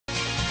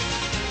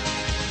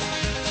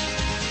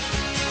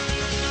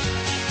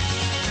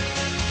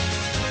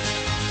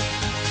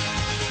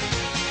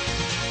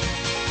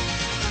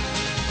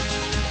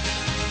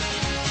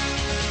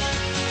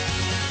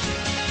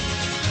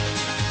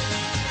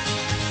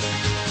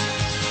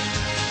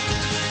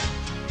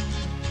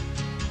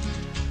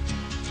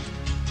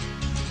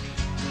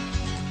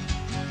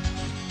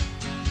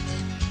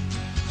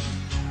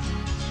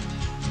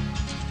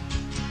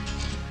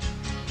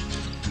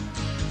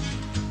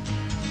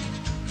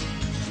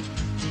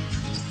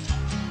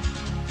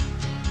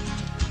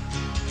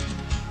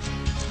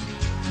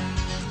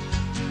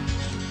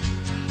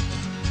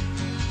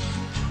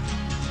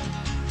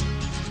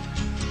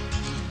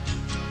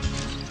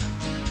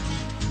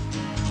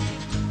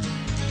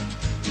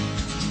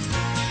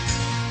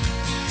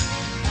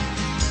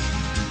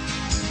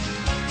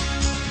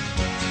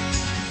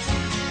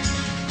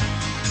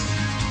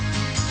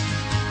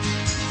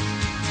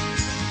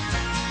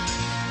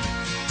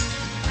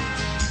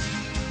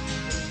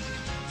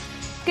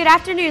Good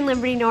afternoon,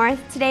 Liberty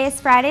North. Today is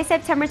Friday,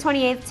 September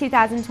 28th,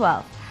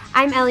 2012.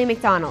 I'm Ellie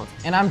McDonald.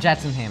 And I'm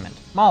Jackson Hammond.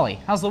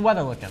 Molly, how's the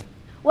weather looking?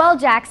 Well,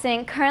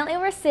 Jackson, currently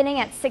we're sitting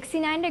at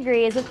 69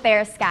 degrees with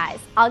fair skies.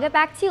 I'll get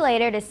back to you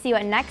later to see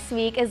what next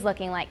week is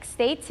looking like.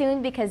 Stay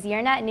tuned because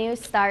Your Net News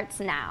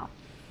starts now.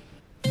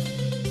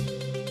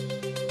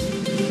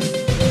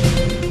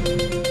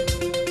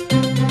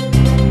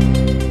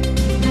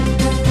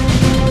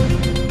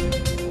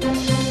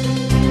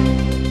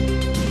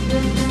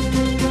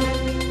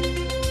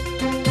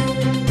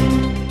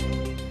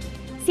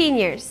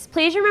 Seniors,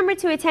 please remember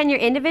to attend your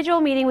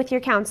individual meeting with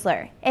your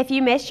counselor. If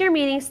you missed your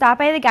meeting, stop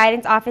by the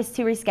guidance office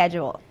to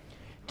reschedule.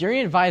 During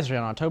advisory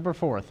on October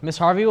 4th, Ms.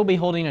 Harvey will be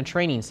holding a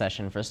training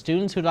session for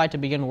students who'd like to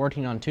begin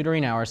working on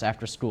tutoring hours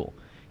after school.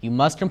 You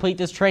must complete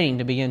this training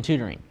to begin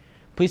tutoring.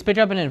 Please pick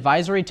up an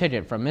advisory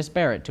ticket from Ms.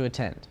 Barrett to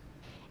attend.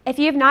 If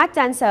you have not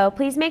done so,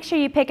 please make sure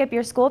you pick up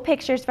your school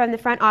pictures from the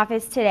front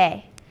office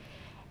today.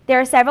 There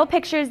are several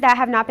pictures that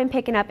have not been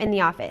picking up in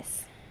the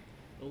office.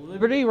 The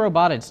Liberty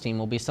Robotics team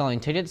will be selling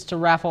tickets to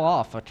raffle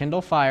off a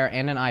Kindle Fire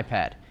and an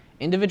iPad.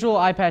 Individual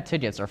iPad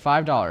tickets are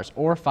 $5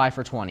 or 5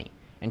 for $20,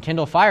 and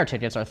Kindle Fire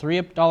tickets are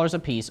 $3 a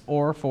piece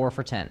or 4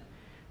 for $10.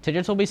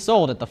 Tickets will be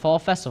sold at the Fall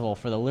Festival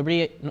for the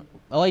Liberty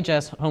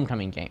LHS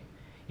homecoming game.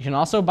 You can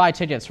also buy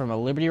tickets from a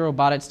Liberty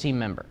Robotics team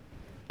member.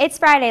 It's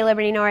Friday,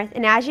 Liberty North,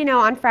 and as you know,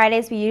 on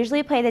Fridays we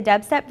usually play the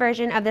dubstep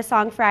version of the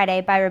song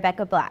Friday by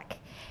Rebecca Black.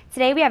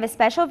 Today we have a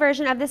special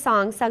version of the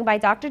song sung by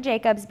Dr.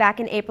 Jacobs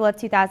back in April of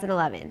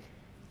 2011.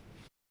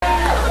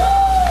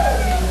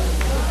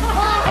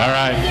 All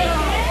right.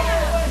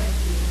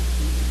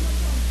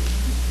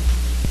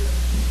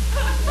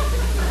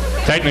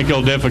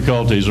 Technical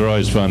difficulties are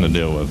always fun to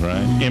deal with,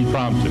 right?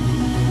 Impromptu.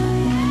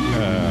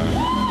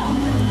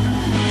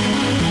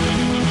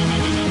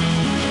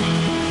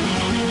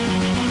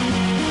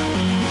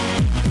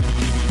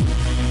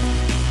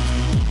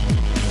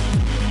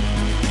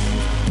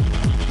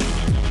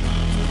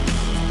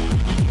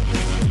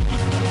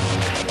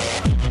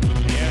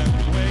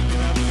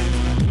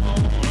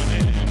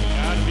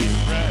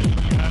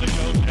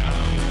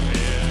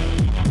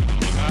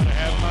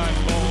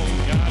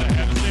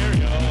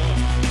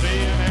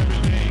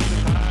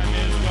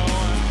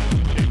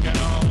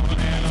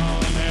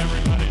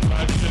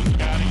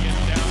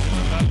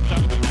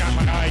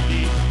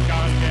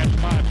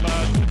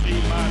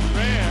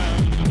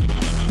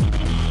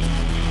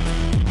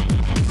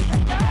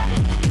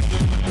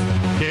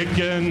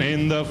 Kicking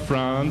in the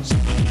front, in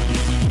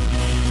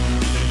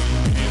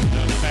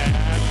the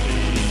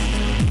backseat,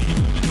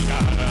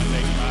 gotta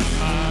make my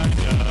mind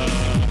up,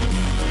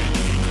 which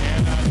he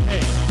cannot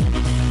take.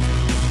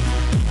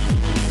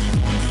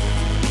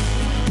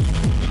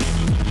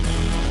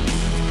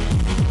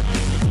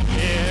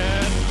 It's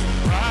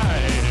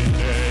Friday,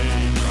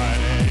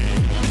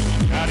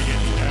 gotta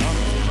get down on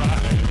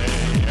Friday.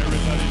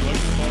 Everybody's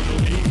looking for the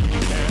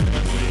weekend.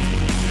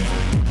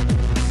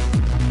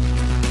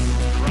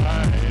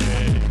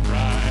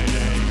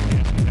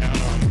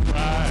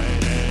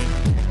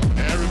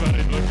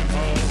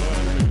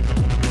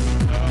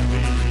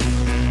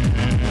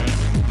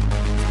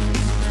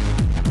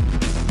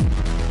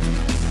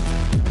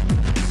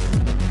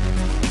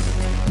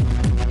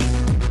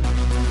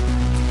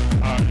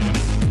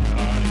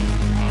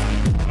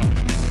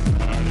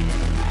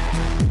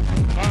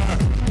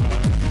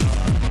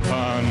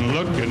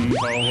 Looking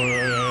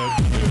forward.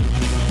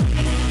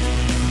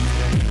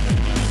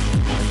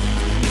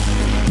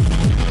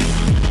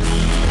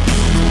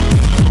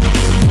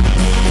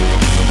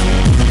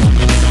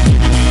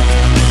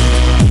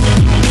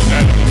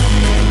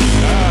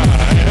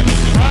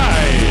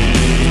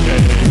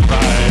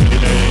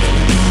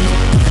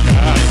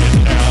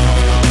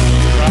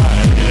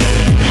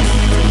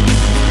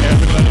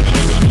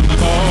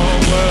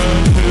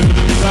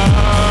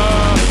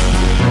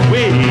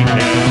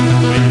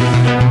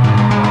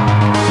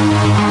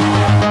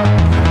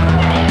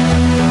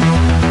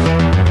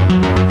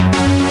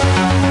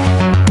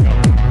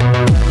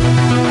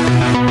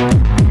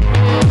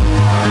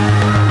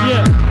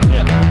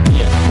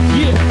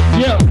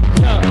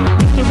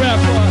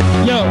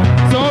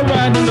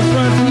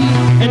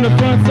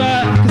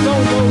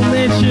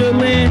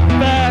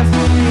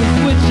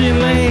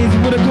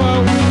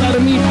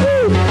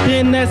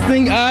 Next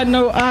thing I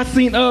know, I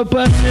seen a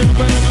bus in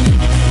front of me.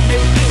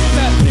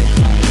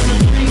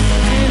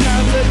 And I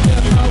looked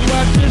up, I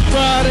watched this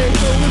Friday.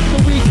 So it's the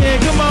weekend.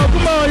 Come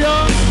on,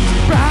 y'all.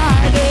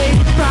 Friday,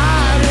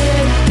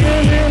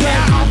 feeling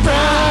like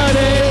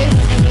Friday.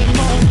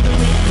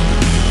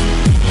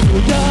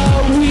 The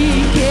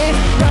weekend,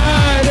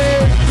 Friday,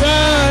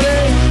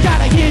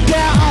 gotta get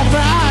down on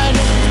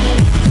Friday.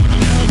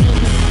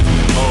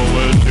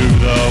 Over to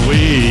the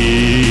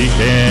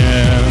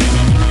weekend.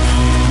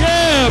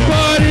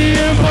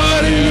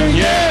 Partying,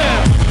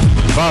 yeah!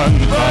 Fun.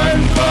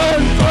 Looking forward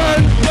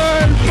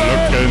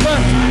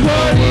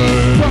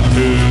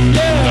to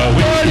the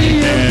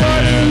weekend.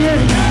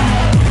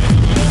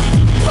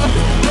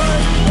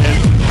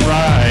 It's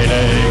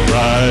Friday,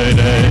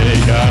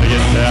 gotta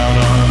get down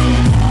on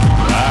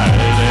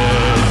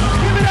Friday.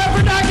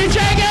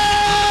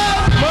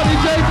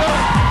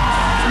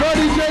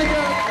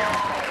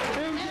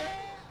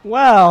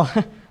 Well,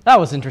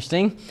 that was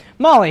interesting.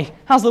 Molly,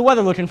 how's the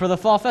weather looking for the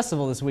Fall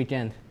Festival this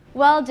weekend?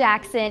 Well,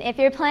 Jackson, if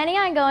you're planning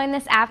on going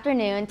this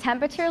afternoon,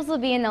 temperatures will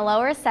be in the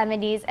lower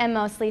 70s and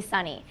mostly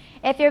sunny.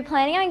 If you're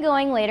planning on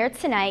going later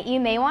tonight,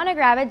 you may want to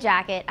grab a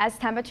jacket as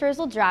temperatures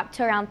will drop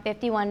to around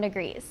 51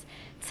 degrees.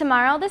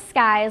 Tomorrow, the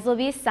skies will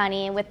be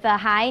sunny with the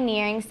high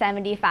nearing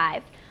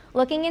 75.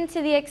 Looking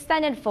into the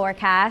extended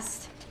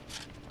forecast,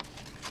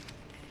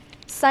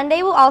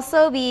 Sunday will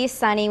also be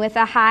sunny with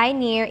a high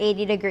near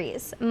 80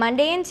 degrees.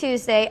 Monday and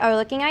Tuesday are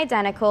looking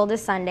identical to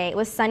Sunday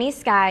with sunny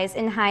skies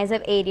and highs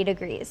of 80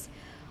 degrees.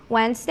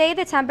 Wednesday,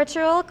 the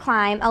temperature will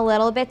climb a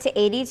little bit to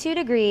 82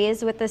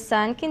 degrees with the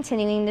sun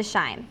continuing to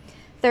shine.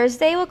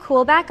 Thursday will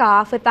cool back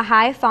off with the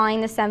high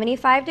falling to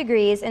 75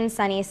 degrees and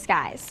sunny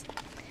skies.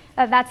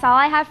 That's all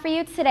I have for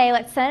you today.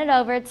 Let's send it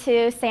over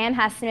to Sam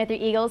Heston with your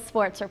Eagles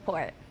Sports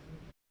Report.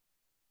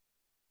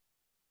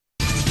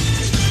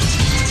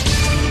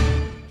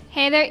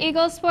 Hey there,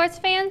 Eagles sports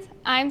fans.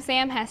 I'm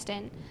Sam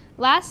Heston.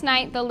 Last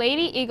night, the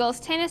Lady Eagles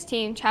tennis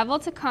team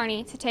traveled to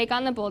Kearney to take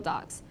on the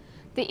Bulldogs.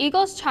 The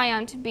Eagles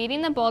triumphed,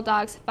 beating the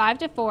Bulldogs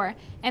 5-4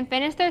 and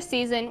finished their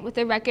season with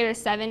a record of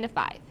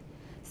 7-5.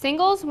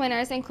 Singles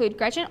winners include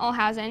Gretchen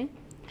Olhausen,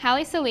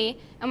 Hallie Salee,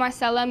 and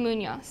Marcela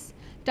Munoz.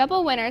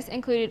 Double winners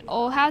included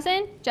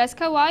Olhausen,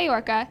 Jessica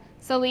Wayorka,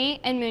 Salee,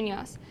 and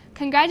Munoz.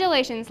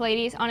 Congratulations,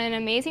 ladies, on an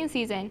amazing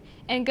season,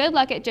 and good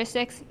luck at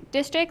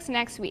districts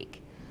next week.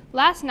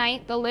 Last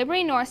night, the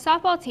Liberty North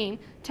softball team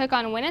took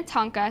on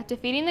Winnetonka,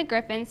 defeating the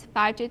Griffins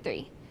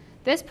 5-3.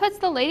 This puts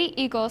the Lady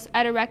Eagles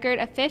at a record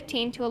of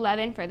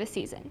 15-11 for the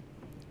season.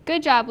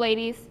 Good job,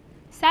 ladies.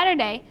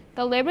 Saturday,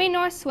 the Liberty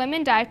North swim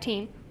and dive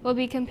team will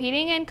be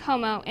competing in the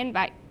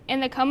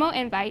Como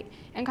Invite,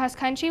 and cross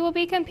country will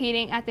be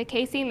competing at the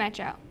KC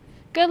Metro.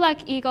 Good luck,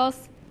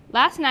 Eagles.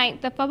 Last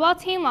night, the football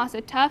team lost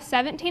a tough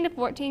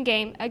 17-14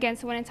 game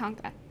against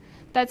Winnetonka.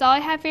 That's all I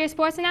have for your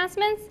sports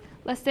announcements.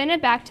 Let's send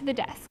it back to the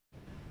desk.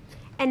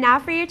 And now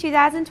for your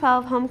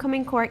 2012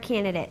 Homecoming Court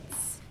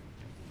candidates.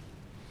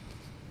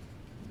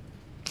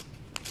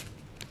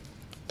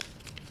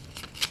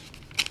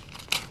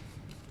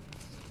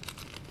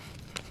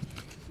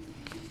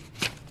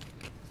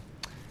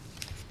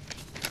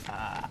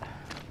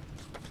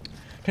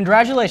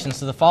 Congratulations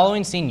to the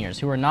following seniors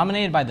who were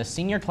nominated by the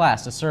senior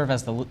class to serve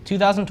as the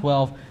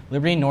 2012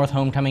 Liberty North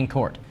Homecoming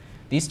Court.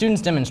 These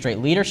students demonstrate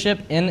leadership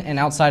in and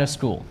outside of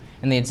school,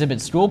 and they exhibit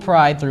school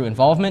pride through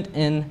involvement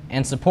in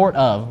and support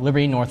of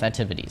Liberty North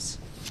activities.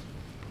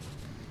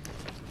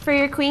 For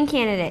your Queen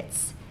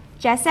candidates,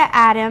 Jessa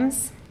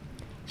Adams,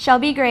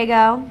 Shelby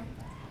Grego,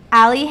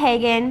 Allie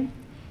Hagan,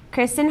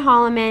 Kristen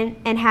Holloman,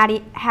 and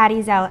Hattie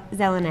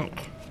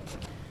Zelenek.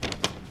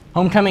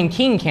 Homecoming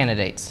King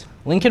candidates,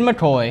 Lincoln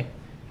McCoy,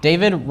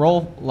 David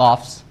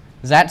Roloffs,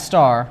 Zach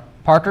Starr,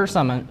 Parker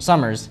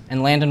Summers,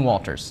 and Landon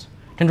Walters.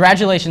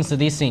 Congratulations to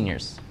these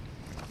seniors.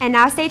 And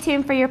now stay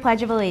tuned for your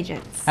Pledge of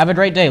Allegiance. Have a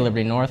great day,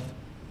 Liberty North.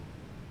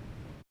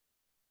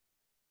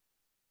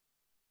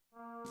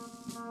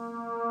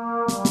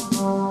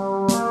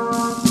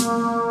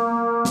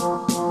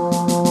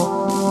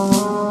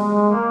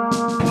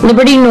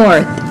 Liberty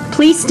North,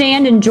 please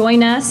stand and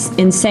join us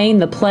in saying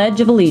the Pledge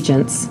of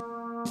Allegiance.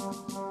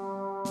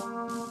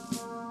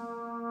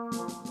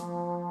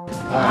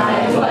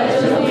 I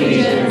pledge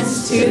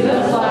allegiance to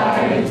the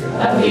flag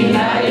of the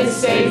United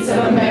States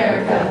of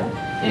America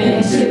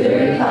and to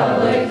the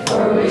republic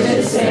for which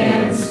it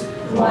stands,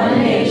 one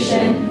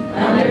nation,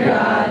 under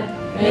God,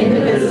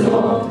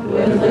 indivisible,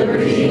 with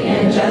liberty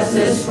and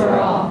justice for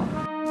all.